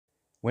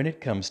When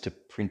it comes to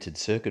printed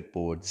circuit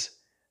boards,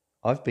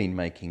 I've been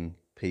making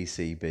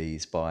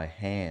PCBs by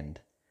hand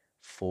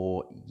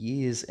for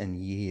years and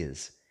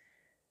years.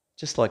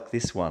 Just like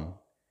this one,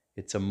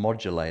 it's a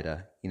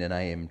modulator in an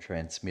AM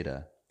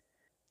transmitter.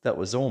 That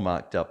was all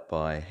marked up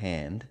by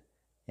hand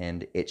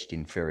and etched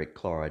in ferric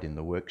chloride in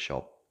the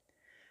workshop.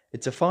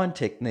 It's a fine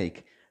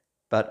technique,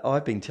 but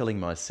I've been telling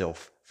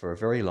myself for a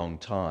very long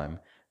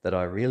time that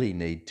I really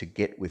need to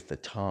get with the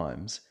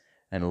times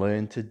and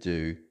learn to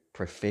do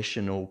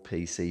professional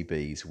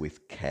PCBs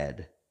with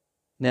CAD.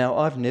 Now,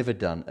 I've never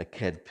done a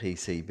CAD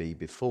PCB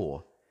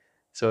before,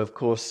 so of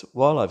course,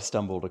 while I've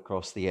stumbled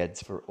across the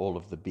ads for all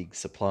of the big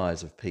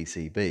suppliers of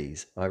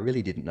PCBs, I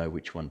really didn't know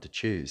which one to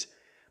choose.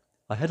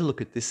 I had a look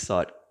at this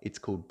site. It's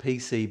called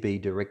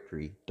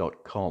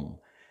PCBdirectory.com,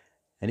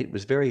 and it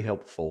was very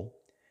helpful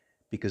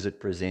because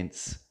it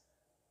presents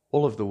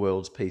all of the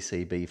world's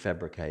PCB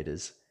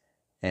fabricators,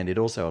 and it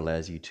also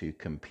allows you to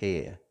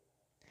compare.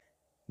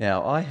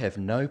 Now, I have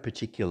no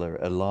particular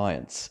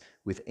alliance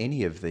with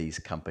any of these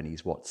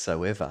companies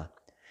whatsoever,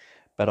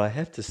 but I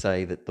have to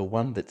say that the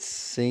one that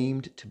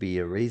seemed to be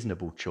a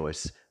reasonable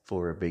choice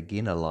for a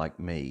beginner like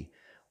me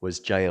was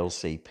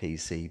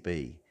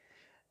JLCPCB.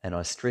 And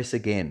I stress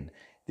again,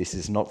 this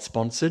is not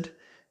sponsored.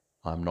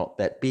 I'm not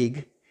that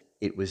big.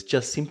 It was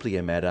just simply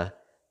a matter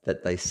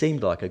that they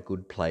seemed like a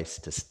good place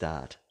to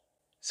start.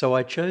 So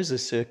I chose a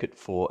circuit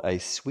for a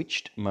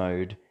switched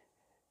mode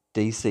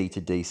DC to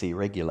DC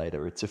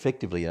regulator. It's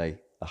effectively a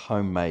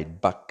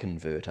homemade buck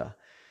converter.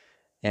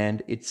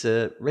 And it's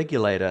a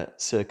regulator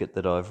circuit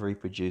that I've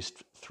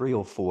reproduced 3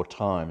 or 4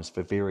 times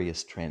for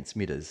various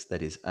transmitters,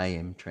 that is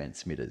AM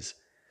transmitters.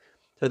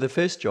 So the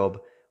first job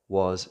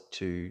was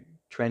to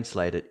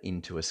translate it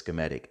into a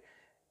schematic.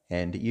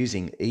 And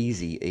using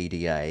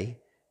EasyEDA,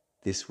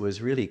 this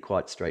was really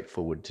quite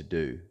straightforward to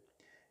do.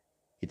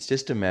 It's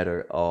just a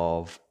matter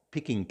of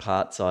picking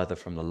parts either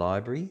from the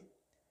library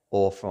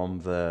or from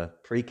the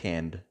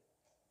pre-canned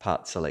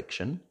part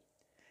selection.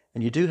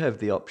 And you do have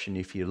the option,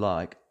 if you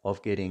like,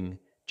 of getting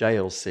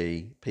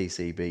JLC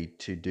PCB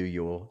to do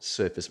your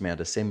surface mount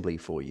assembly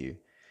for you.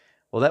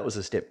 Well, that was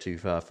a step too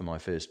far for my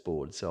first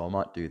board, so I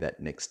might do that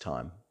next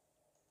time.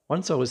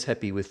 Once I was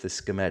happy with the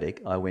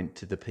schematic, I went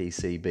to the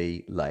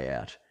PCB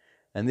layout.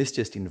 And this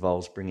just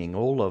involves bringing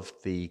all of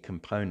the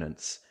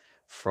components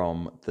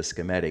from the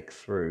schematic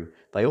through.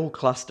 They all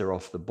cluster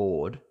off the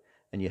board,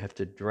 and you have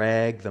to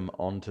drag them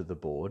onto the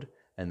board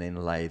and then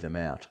lay them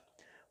out.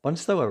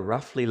 Once they were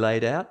roughly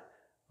laid out,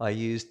 I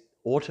used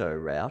auto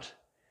route,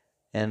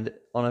 and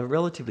on a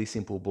relatively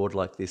simple board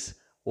like this,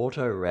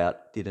 auto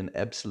route did an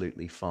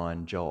absolutely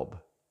fine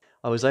job.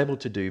 I was able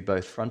to do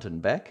both front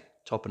and back,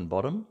 top and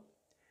bottom,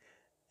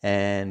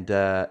 and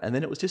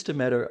then it was just a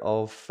matter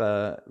of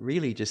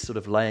really just sort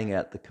of laying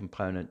out the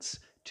components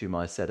to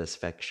my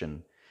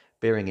satisfaction,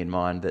 bearing in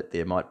mind that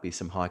there might be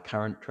some high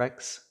current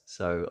tracks,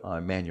 so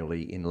I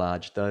manually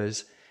enlarged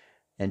those,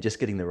 and just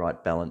getting the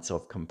right balance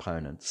of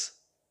components.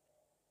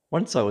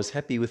 Once I was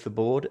happy with the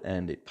board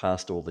and it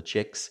passed all the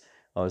checks,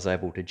 I was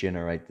able to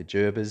generate the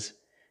gerbers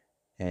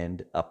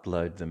and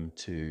upload them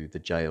to the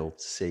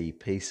JLC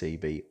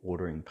PCB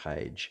ordering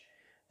page.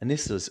 And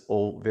this was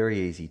all very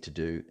easy to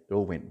do. It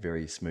all went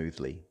very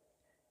smoothly.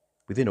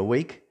 Within a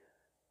week,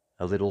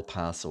 a little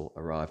parcel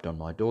arrived on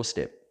my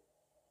doorstep.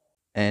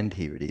 And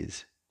here it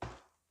is.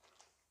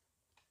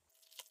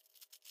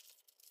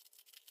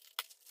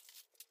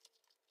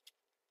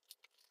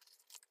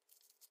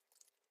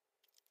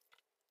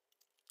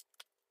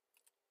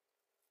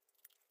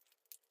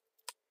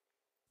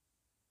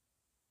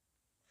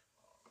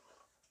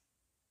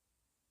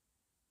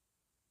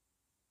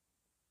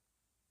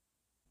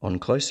 On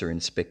closer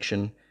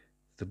inspection,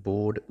 the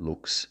board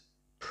looks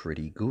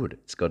pretty good.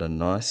 It's got a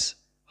nice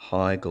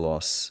high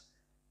gloss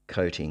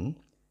coating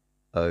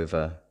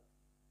over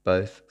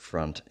both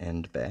front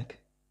and back.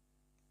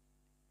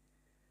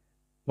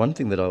 One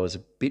thing that I was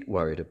a bit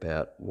worried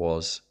about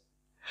was,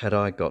 had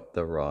I got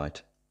the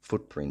right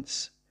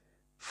footprints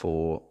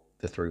for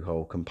the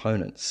through-hole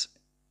components?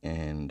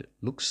 And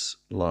looks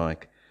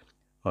like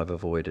I've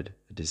avoided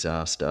a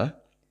disaster.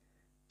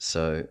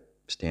 So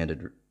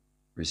standard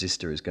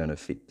resistor is going to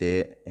fit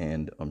there,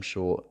 and I'm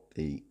sure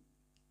the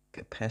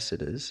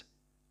capacitors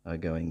are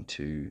going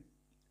to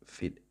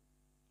fit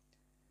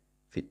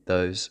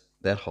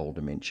that whole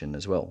dimension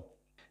as well.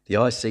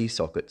 The IC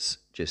sockets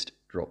just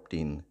dropped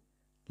in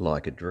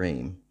like a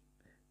dream,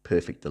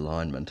 perfect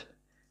alignment,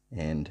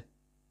 and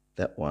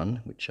that one,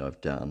 which I've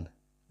done,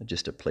 are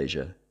just a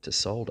pleasure to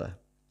solder.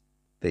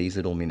 These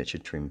little miniature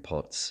trim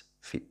pots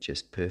fit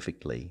just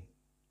perfectly.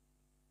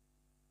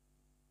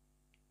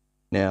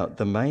 Now,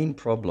 the main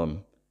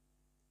problem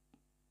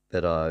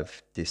that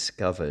I've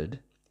discovered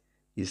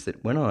is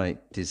that when I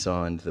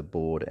designed the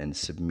board and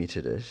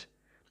submitted it,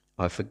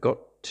 I forgot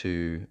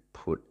to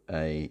put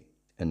an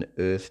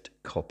earthed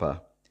copper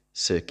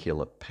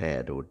circular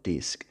pad or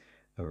disc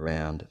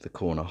around the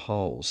corner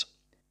holes.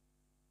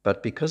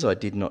 But because I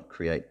did not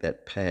create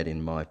that pad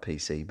in my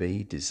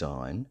PCB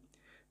design,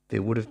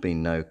 there would have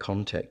been no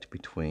contact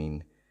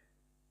between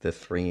the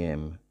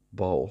 3M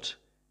bolt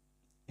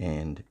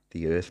and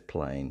the earth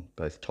plane,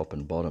 both top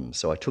and bottom.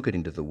 So I took it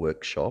into the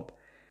workshop.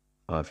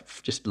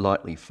 I've just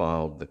lightly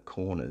filed the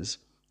corners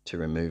to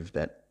remove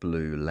that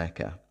blue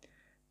lacquer,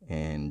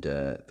 and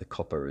the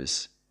copper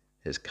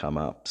has come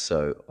up.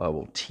 So I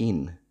will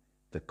tin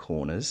the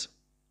corners,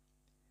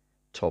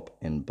 top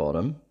and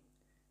bottom,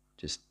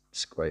 just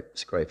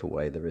scrape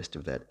away the rest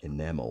of that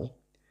enamel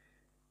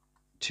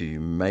to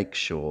make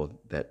sure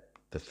that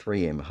the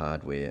 3M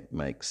hardware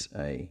makes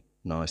a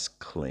nice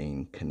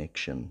clean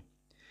connection.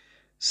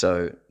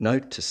 So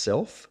note to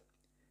self,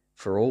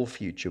 for all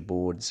future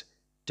boards,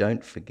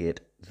 don't forget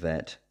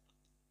that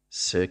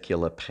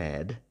circular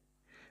pad.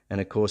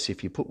 And of course,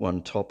 if you put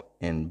one top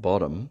and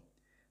bottom,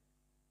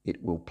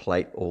 it will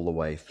plate all the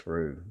way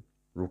through.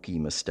 Rookie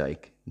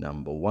mistake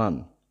number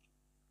 1.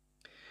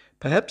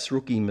 Perhaps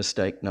rookie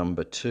mistake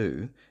number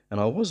 2, and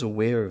I was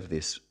aware of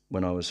this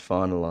when I was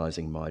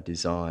finalising my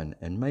design,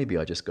 and maybe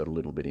I just got a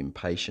little bit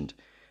impatient.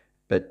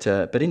 But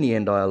in the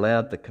end, I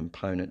allowed the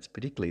components,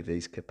 particularly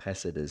these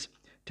capacitors,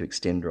 to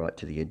extend right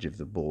to the edge of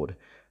the board.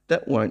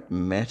 That won't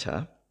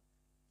matter,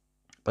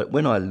 but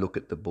when I look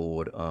at the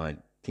board, I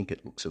think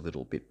it looks a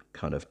little bit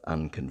kind of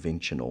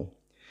unconventional.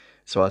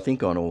 So I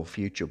think on all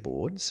future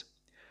boards,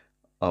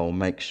 I'll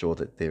make sure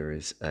that there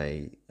is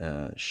a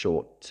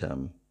short,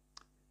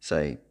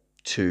 say,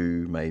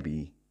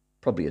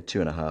 probably a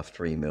 2.5,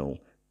 3 mil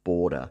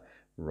border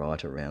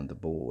right around the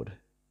board.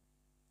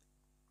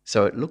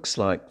 So it looks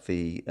like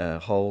the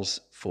holes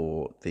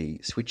for the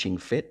switching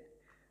FET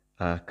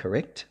are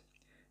correct,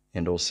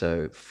 and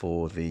also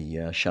for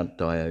the shunt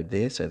diode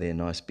there. So they're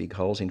nice big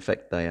holes. In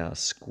fact, they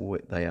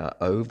are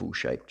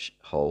oval-shaped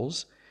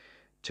holes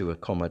to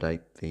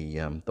accommodate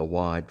the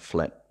wide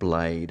flat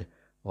blade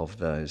of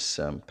those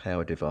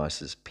power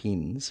devices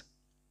pins,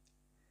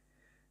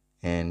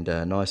 and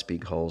nice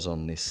big holes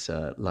on this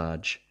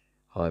large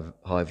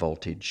high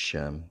voltage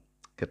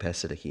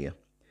capacitor here.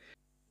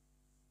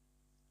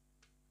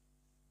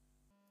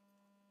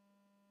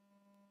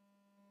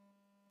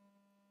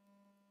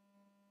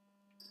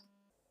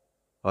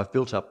 I've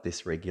built up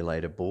this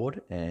regulator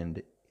board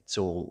and it's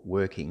all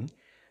working.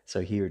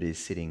 So here it is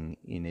sitting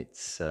in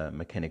its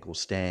mechanical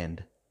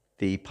stand.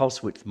 The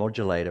pulse width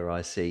modulator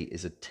I see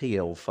is a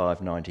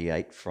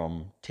TL598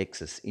 from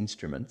Texas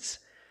Instruments.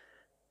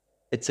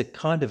 It's a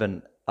kind of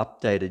an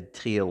updated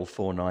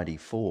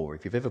TL494.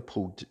 If you've ever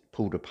pulled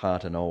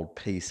apart an old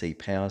PC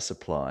power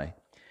supply,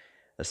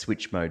 a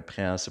switch mode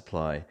power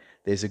supply,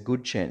 there's a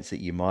good chance that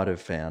you might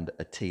have found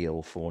a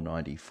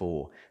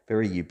TL494,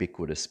 very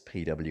ubiquitous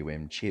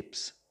PWM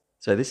chips.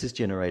 So this is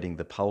generating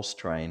the pulse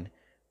train,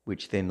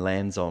 which then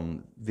lands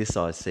on this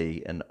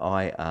IC, an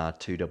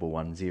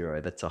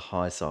IR2110. That's a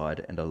high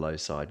side and a low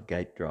side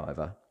gate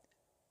driver.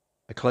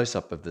 A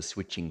close-up of the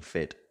switching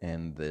FET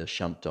and the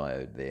shunt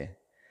diode there.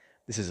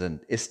 This is an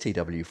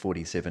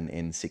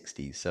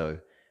STW47N60, so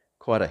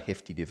quite a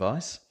hefty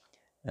device,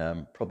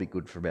 probably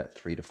good for about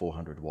 300 to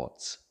 400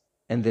 watts.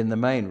 And then the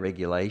main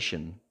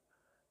regulation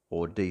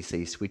or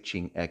DC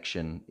switching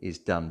action is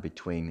done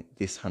between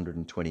this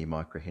 120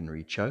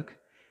 microhenry choke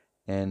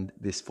and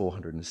this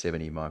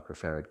 470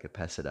 microfarad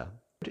capacitor.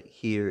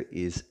 Here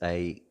is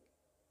a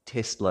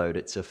test load.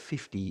 It's a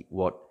 50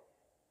 watt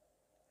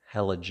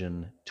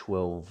halogen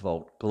 12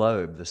 volt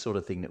globe, the sort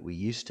of thing that we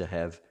used to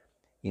have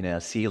in our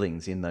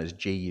ceilings in those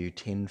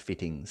GU10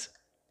 fittings.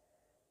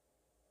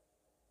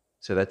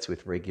 So that's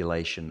with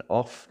regulation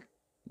off.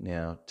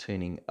 Now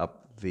turning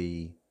up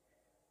the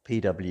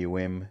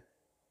PWM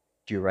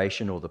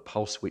duration or the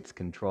pulse width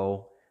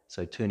control.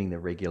 So turning the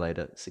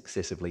regulator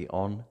successively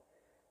on.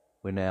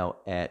 We're now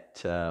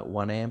at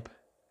 1 amp,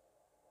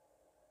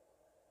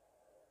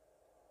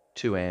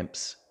 2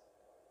 amps,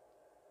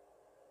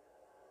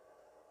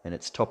 and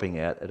it's topping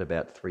out at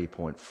about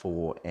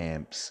 3.4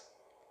 amps.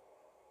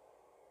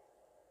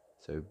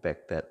 So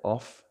back that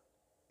off.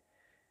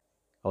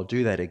 I'll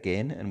do that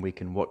again and we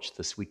can watch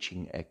the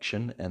switching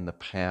action and the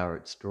power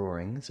it's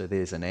drawing. So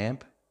there's an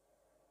amp,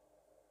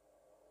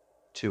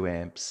 2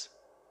 amps,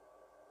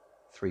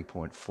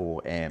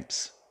 3.4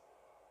 amps.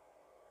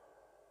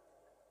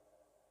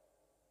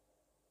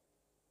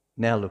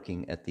 Now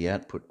looking at the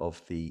output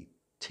of the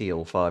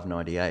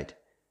TL598.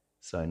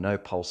 So no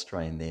pulse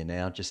train there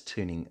now, just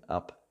tuning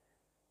up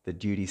the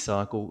duty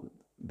cycle.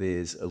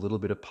 There's a little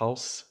bit of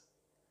pulse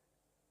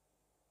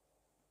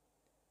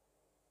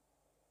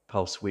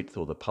width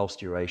or the pulse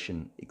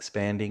duration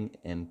expanding,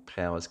 and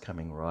power's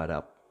coming right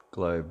up.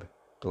 Globe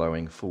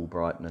glowing full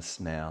brightness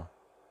now.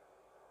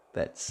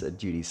 That's a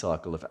duty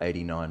cycle of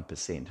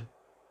 89%.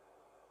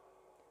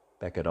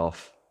 Back it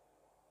off,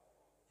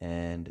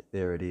 and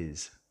there it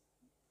is.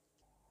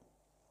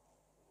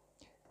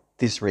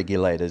 This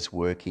regulator's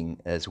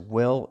working as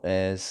well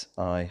as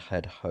I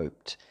had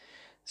hoped.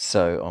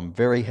 So I'm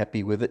very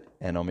happy with it,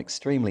 and I'm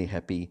extremely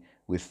happy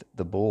with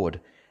the board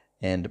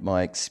and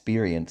my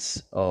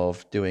experience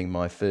of doing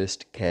my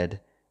first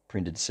CAD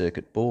printed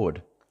circuit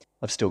board.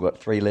 I've still got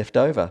 3 left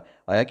over.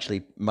 I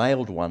actually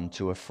mailed one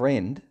to a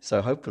friend,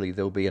 so hopefully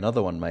there'll be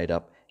another one made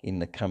up in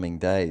the coming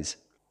days.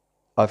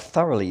 I've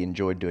thoroughly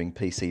enjoyed doing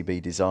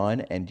PCB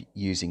design and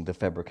using the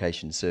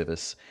fabrication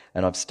service,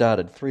 and I've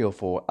started 3 or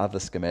 4 other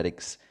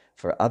schematics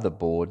for other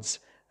boards.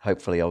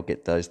 Hopefully I'll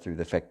get those through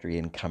the factory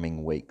in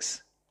coming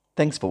weeks.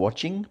 Thanks for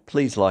watching.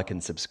 Please like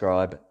and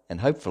subscribe,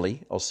 and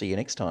hopefully I'll see you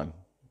next time.